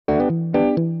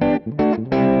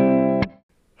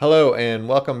Hello and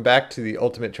welcome back to the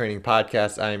Ultimate Training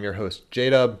Podcast. I am your host,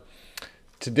 J-Dub.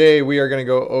 Today we are going to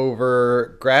go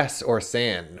over grass or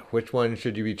sand. Which one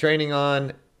should you be training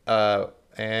on,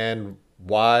 and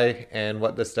why, and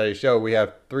what the studies show. We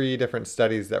have 3 different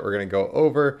studies that we're going to go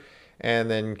over and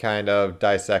then kind of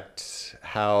dissect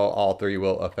how all 3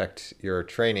 will affect your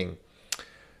training.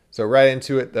 So right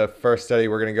into it, the first study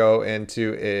we're going to go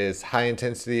into is high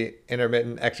intensity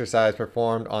intermittent exercise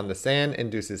performed on the sand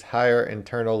induces higher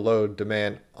internal load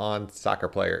demand on soccer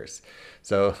players.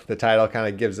 So the title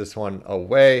kind of gives this one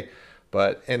away,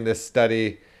 but in this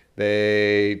study,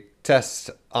 they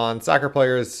test on soccer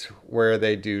players where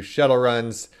they do shuttle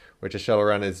runs, which a shuttle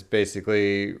run is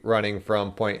basically running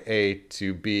from point A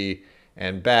to B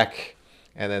and back.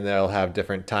 And then they'll have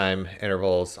different time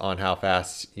intervals on how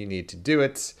fast you need to do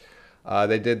it.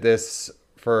 They did this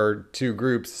for 2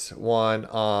 groups, one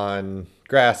on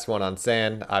grass, one on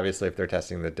sand. Obviously, if they're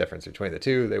testing the difference between the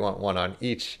 2, they want one on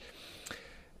each.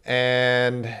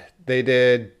 And they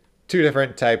did 2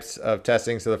 different types of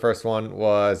testing. So the first one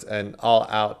was an all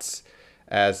outs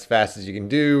as fast as you can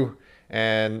do.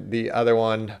 And the other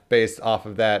one, based off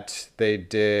of that, they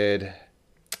did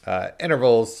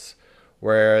intervals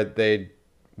where they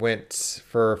went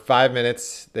for 5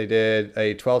 minutes. They did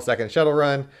a 12-second shuttle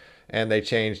run, and they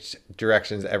changed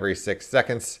directions every 6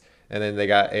 seconds. And then they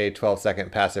got a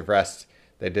 12-second passive rest.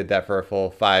 They did that for a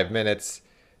full 5 minutes,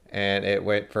 and it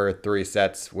went for 3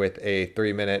 sets with a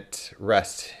 3-minute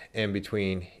rest in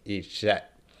between each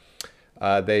set.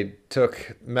 They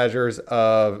took measures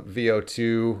of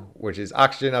VO2, which is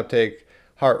oxygen uptake,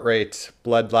 heart rate,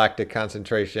 blood lactic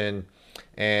concentration,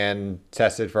 and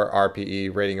tested for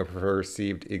RPE, rating of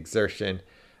perceived exertion,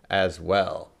 as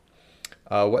well.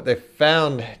 What they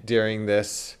found during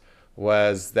this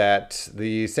was that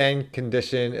the sand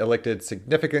condition elicited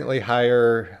significantly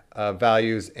higher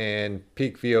values in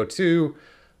peak VO2,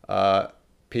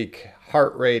 peak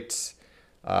heart rate,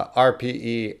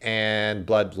 RPE, and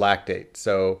blood lactate.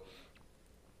 So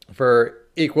for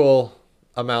equal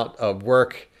amount of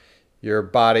work, your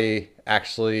body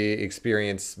actually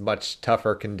experienced much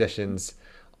tougher conditions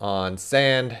on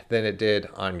sand than it did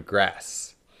on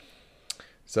grass.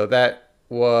 So that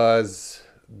was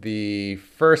the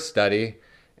first study,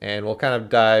 and we'll kind of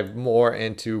dive more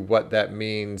into what that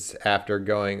means after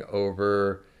going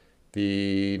over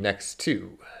the next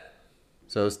 2.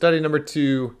 So study number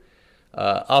 2,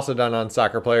 also done on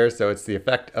soccer players. So it's the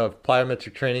effect of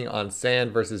plyometric training on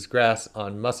sand versus grass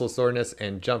on muscle soreness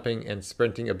and jumping and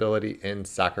sprinting ability in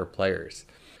soccer players.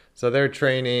 So their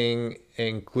training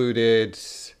included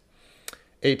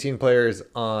 18 players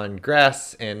on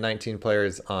grass and 19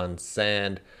 players on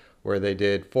sand, where they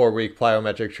did 4-week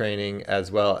plyometric training as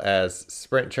well as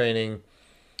sprint training.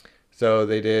 So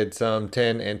they did some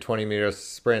 10 and 20 meter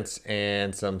sprints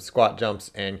and some squat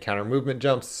jumps and counter movement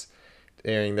jumps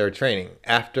during their training.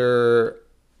 After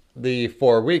the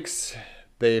 4 weeks,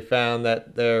 they found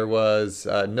that there was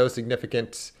no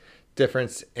significant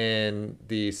difference in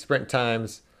the sprint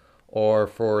times or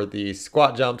for the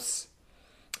squat jumps.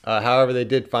 However, they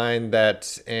did find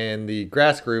that in the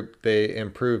grass group, they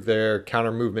improved their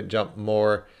counter movement jump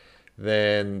more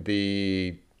than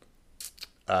the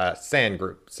sand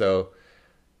group. So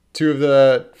 2 of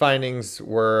the findings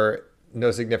were no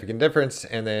significant difference,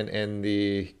 and then in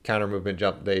the counter movement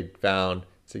jump, they found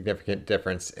significant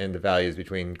difference in the values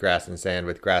between grass and sand,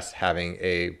 with grass having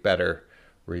a better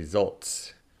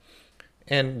result.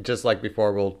 And just like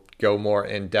before, we'll go more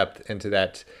in depth into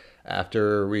that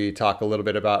after we talk a little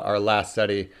bit about our last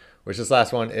study, which this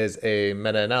last one is a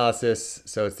meta-analysis.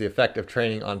 So it's the effect of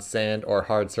training on sand or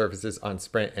hard surfaces on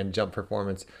sprint and jump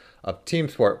performance of team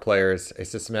sport players, a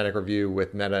systematic review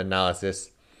with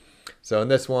meta-analysis. So in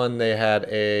this one, they had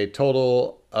a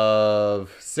total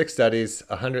of 6 studies,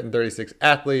 136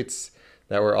 athletes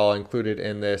that were all included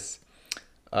in this.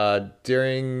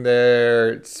 During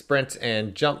their sprint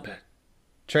and jump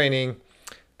training,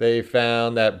 they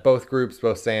found that both groups,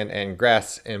 both sand and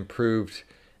grass, improved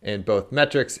in both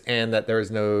metrics, and that there is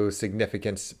no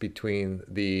significance between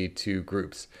the 2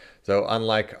 groups. So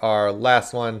unlike our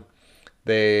last one,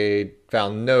 they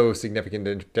found no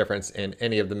significant difference in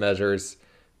any of the measures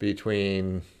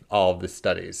between all of the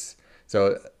studies.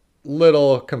 So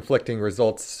little conflicting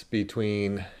results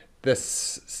between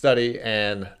this study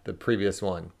and the previous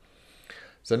one.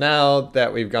 So now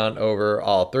that we've gone over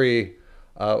all 3,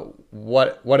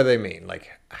 what do they mean?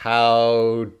 Like,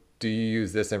 how do you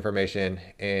use this information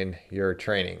in your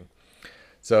training?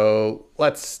 So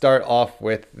let's start off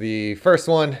with the first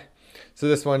one. So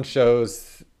this one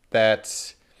shows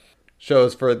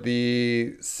for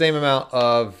the same amount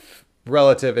of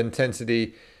relative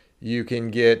intensity, you can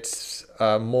get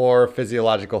more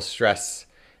physiological stress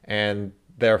and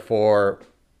therefore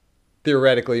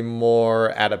theoretically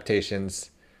more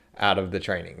adaptations out of the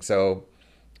training. So,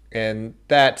 and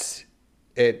that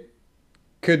it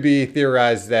could be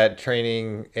theorized that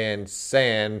training in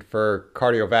sand for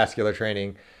cardiovascular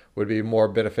training would be more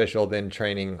beneficial than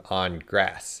training on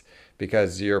grass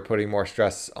because you're putting more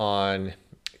stress on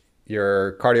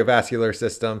your cardiovascular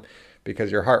system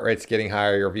because your heart rate's getting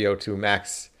higher, your VO2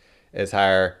 max is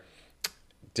higher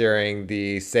during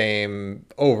the same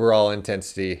overall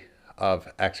intensity of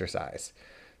exercise.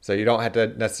 So you don't have to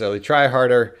necessarily try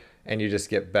harder and you just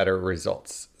get better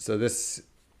results. So this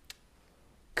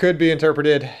could be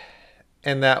interpreted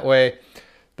in that way.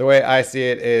 The way I see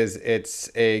it is it's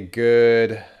a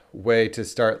good way to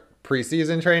start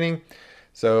preseason training.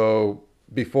 So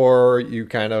before you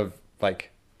kind of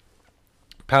like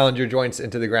pound your joints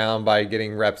into the ground by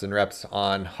getting reps and reps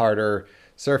on harder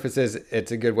surfaces,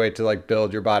 it's a good way to like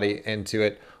build your body into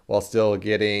it while still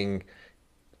getting,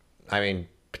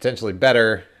 potentially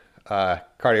better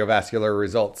cardiovascular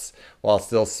results while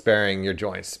still sparing your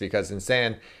joints, because in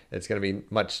sand it's going to be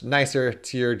much nicer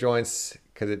to your joints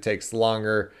because it takes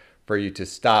longer for you to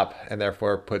stop and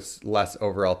therefore puts less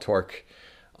overall torque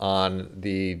on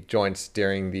the joints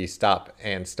during the stop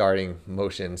and starting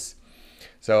motions.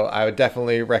 So I would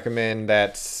definitely recommend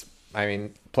that,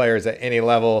 players at any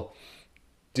level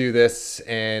do this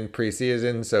in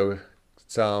preseason. So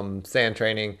some sand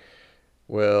training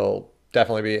will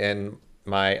definitely be in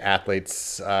my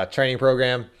athletes training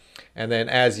program. And then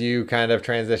as you kind of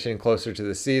transition closer to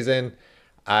the season,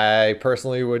 I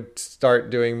personally would start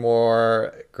doing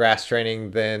more grass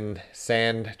training than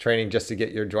sand training just to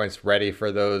get your joints ready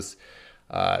for those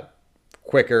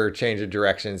quicker change of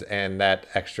directions and that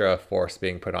extra force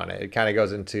being put on it. It kind of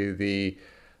goes into the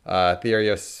theory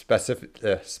of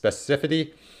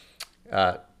specificity.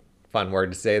 Fun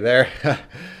word to say there.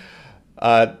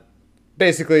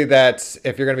 Basically, that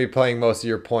if you're going to be playing most of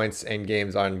your points and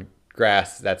games on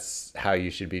grass, that's how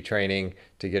you should be training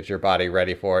to get your body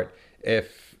ready for it.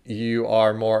 If you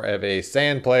are more of a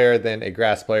sand player than a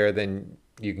grass player, then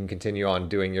you can continue on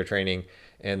doing your training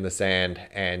in the sand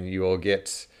and you will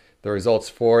get the results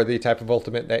for the type of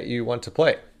ultimate that you want to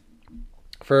play.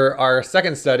 For our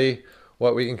second study,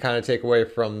 what we can kind of take away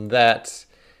from that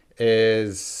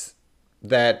is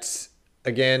that,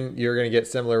 again, you're going to get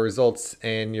similar results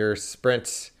in your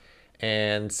sprints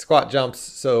and squat jumps.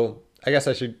 So I guess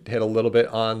I should hit a little bit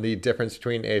on the difference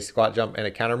between a squat jump and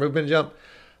a counter movement jump.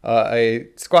 A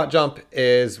squat jump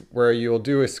is where you'll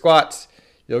do a squat,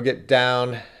 you'll get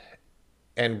down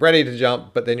and ready to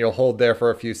jump, but then you'll hold there for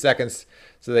a few seconds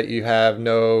so that you have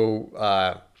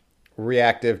no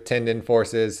reactive tendon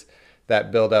forces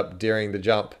that build up during the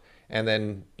jump. And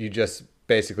then you just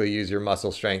basically use your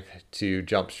muscle strength to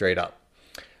jump straight up.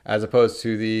 As opposed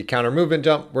to the counter movement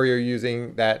jump where you're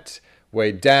using that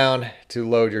way down to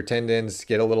load your tendons,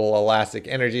 get a little elastic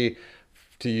energy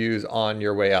to use on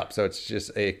your way up. So it's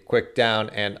just a quick down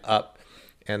and up,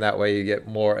 and that way you get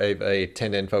more of a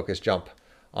tendon focused jump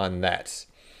on that,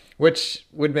 which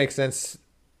would make sense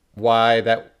why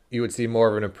that you would see more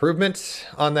of an improvement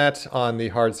on that on the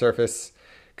hard surface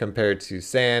compared to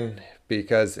sand,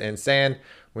 because in sand,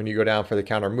 when you go down for the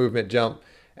counter movement jump,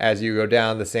 as you go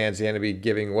down, the sand's going to be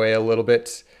giving way a little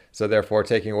bit, so therefore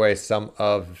taking away some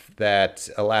of that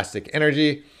elastic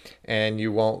energy, and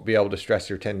you won't be able to stress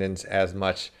your tendons as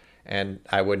much, and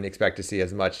I wouldn't expect to see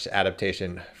as much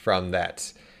adaptation from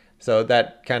that. So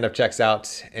that kind of checks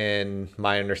out in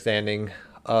my understanding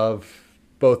of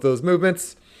both those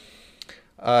movements.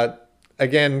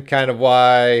 Again, kind of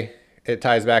why it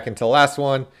ties back into the last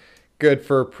one. Good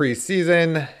for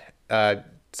preseason.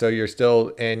 So you're still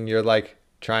in your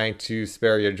trying to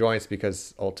spare your joints,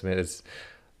 because ultimate is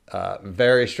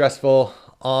very stressful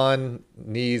on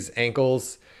knees,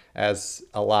 ankles, as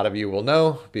a lot of you will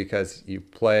know because you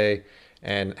play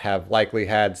and have likely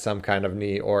had some kind of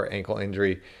knee or ankle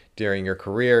injury during your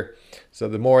career. So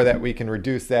the more that we can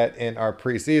reduce that in our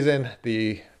preseason,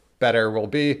 the better we'll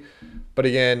be. But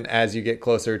again, as you get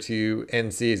closer to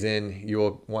end season, you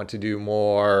will want to do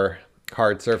more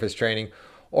hard surface training,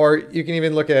 or you can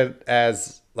even look at it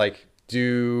as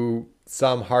do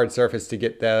some hard surface to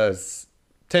get those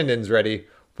tendons ready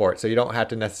for it. So you don't have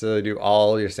to necessarily do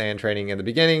all your sand training in the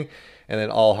beginning and then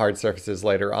all hard surfaces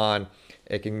later on.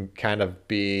 It can kind of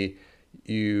be,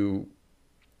 you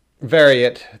vary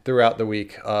it throughout the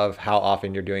week of how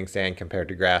often you're doing sand compared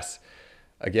to grass.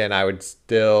 Again, I would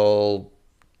still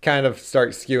kind of start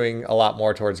skewing a lot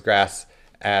more towards grass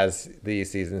as the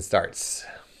season starts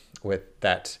with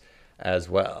that as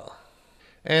well.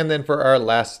 And then for our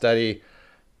last study,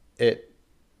 it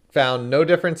found no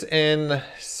difference in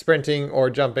sprinting or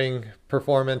jumping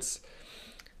performance.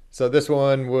 So this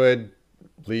one would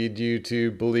lead you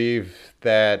to believe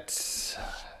that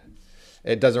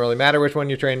it doesn't really matter which one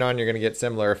you train on, you're going to get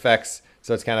similar effects.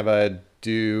 So it's kind of a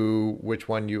do which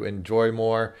one you enjoy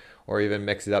more, or even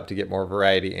mix it up to get more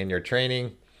variety in your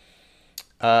training.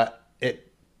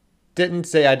 It didn't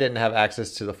say I didn't have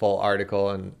access to the full article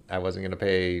and I wasn't going to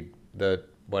pay the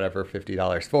whatever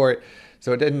 $50 for it.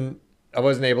 So I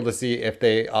wasn't able to see if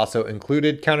they also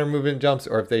included counter movement jumps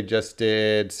or if they just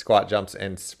did squat jumps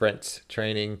and sprint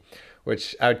training,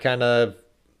 which I would kind of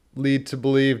lead to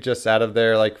believe just out of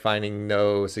there, like finding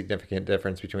no significant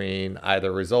difference between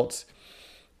either results.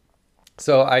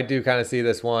 So I do kind of see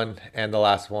this one and the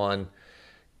last one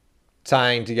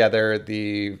tying together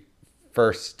the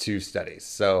first two studies.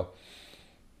 So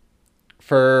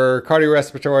for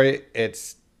cardiorespiratory,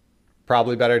 it's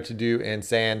probably better to do in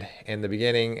sand in the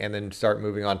beginning and then start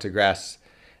moving on to grass,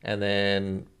 and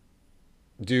then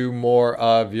do more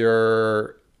of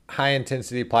your high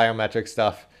intensity plyometric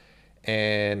stuff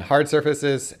and hard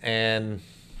surfaces, and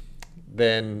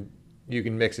then you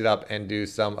can mix it up and do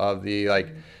some of the like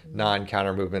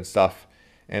non-counter movement stuff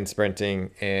and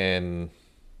sprinting in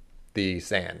the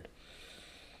sand.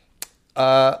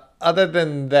 Other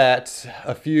than that,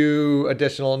 a few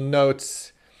additional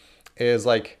notes is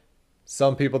like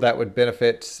some people that would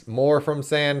benefit more from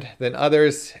sand than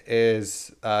others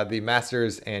is the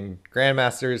Masters and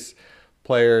Grandmasters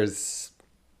players.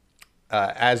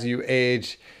 As you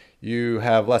age, you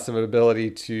have less of an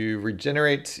ability to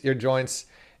regenerate your joints,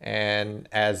 and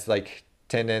as like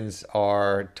tendons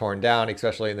are torn down,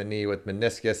 especially in the knee with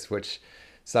meniscus, which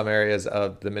some areas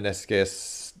of the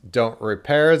meniscus don't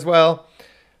repair as well.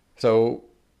 So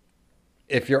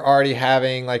if you're already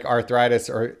having like arthritis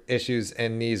or issues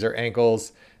in knees or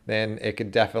ankles, then it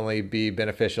could definitely be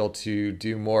beneficial to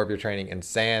do more of your training in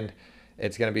sand.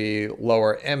 It's going to be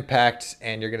lower impact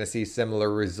and you're going to see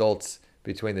similar results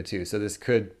between the two. So this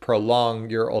could prolong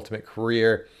your ultimate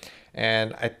career.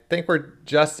 And I think we're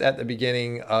just at the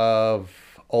beginning of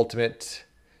ultimate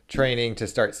training to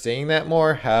start seeing that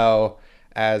more, how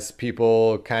as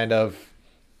people kind of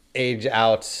age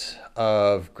out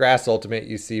of grass ultimate,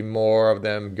 you see more of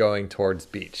them going towards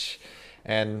beach.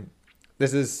 And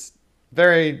this is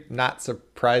very not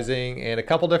surprising in a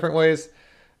couple different ways.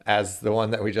 As the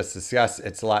one that we just discussed,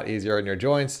 it's a lot easier on your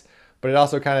joints, but it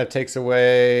also kind of takes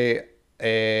away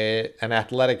an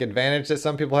athletic advantage that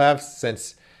some people have,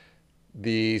 since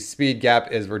the speed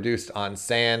gap is reduced on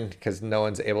sand because no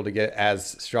one's able to get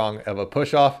as strong of a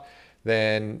push off.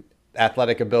 Then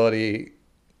athletic ability,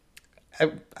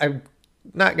 I'm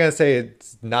not going to say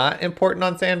it's not important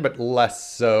on sand, but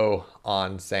less so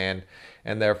on sand.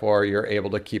 And therefore you're able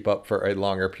to keep up for a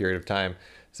longer period of time.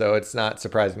 So it's not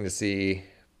surprising to see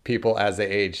people as they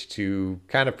age to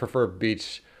kind of prefer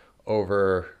beach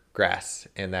over grass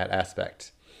in that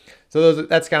aspect. So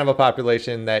that's kind of a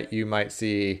population that you might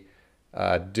see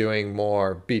doing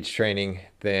more beach training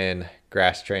than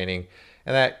grass training.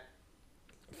 And that,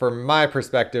 from my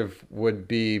perspective, would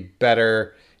be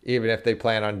better even if they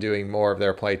plan on doing more of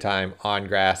their playtime on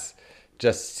grass,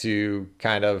 just to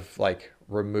kind of like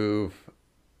remove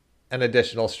an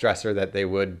additional stressor that they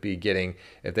would be getting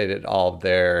if they did all of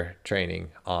their training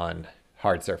on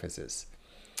hard surfaces.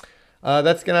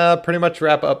 That's gonna pretty much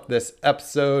wrap up this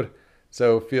episode.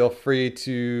 So feel free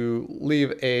to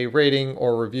leave a rating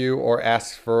or review or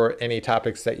ask for any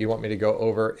topics that you want me to go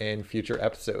over in future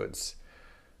episodes.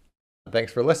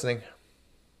 Thanks for listening.